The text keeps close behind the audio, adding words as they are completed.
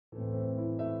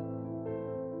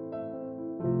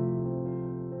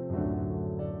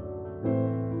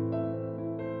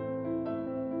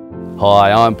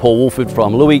Hi, I'm Paul Woolford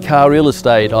from Carr Real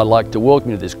Estate. I'd like to welcome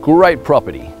you to this great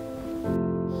property.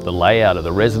 The layout of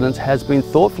the residence has been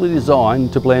thoughtfully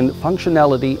designed to blend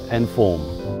functionality and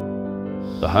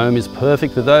form. The home is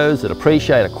perfect for those that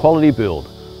appreciate a quality build,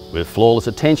 with flawless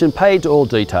attention paid to all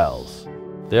details.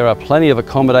 There are plenty of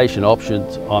accommodation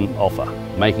options on offer,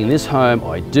 making this home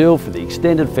ideal for the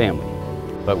extended family.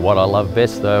 But what I love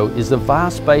best though is the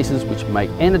vast spaces which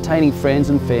make entertaining friends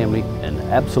and family an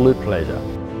absolute pleasure.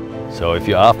 So if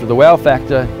you're after the wow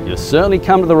factor, you'll certainly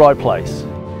come to the right place.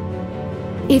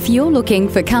 If you're looking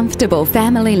for comfortable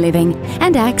family living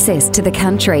and access to the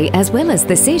country as well as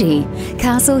the city,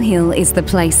 Castle Hill is the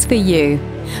place for you.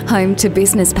 Home to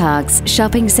business parks,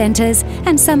 shopping centres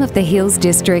and some of the Hills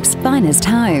District's finest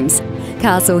homes,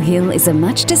 Castle Hill is a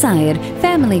much desired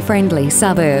family-friendly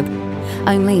suburb.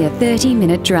 Only a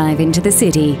 30-minute drive into the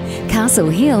city, Castle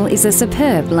Hill is a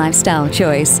superb lifestyle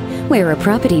choice, where a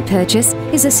property purchase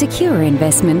is a secure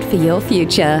investment for your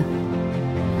future.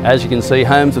 As you can see,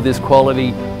 homes of this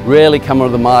quality rarely come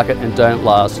onto the market and don't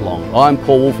last long. I'm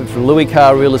Paul Woolford from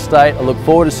Carr Real Estate. I look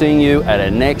forward to seeing you at our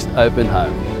next open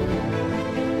home.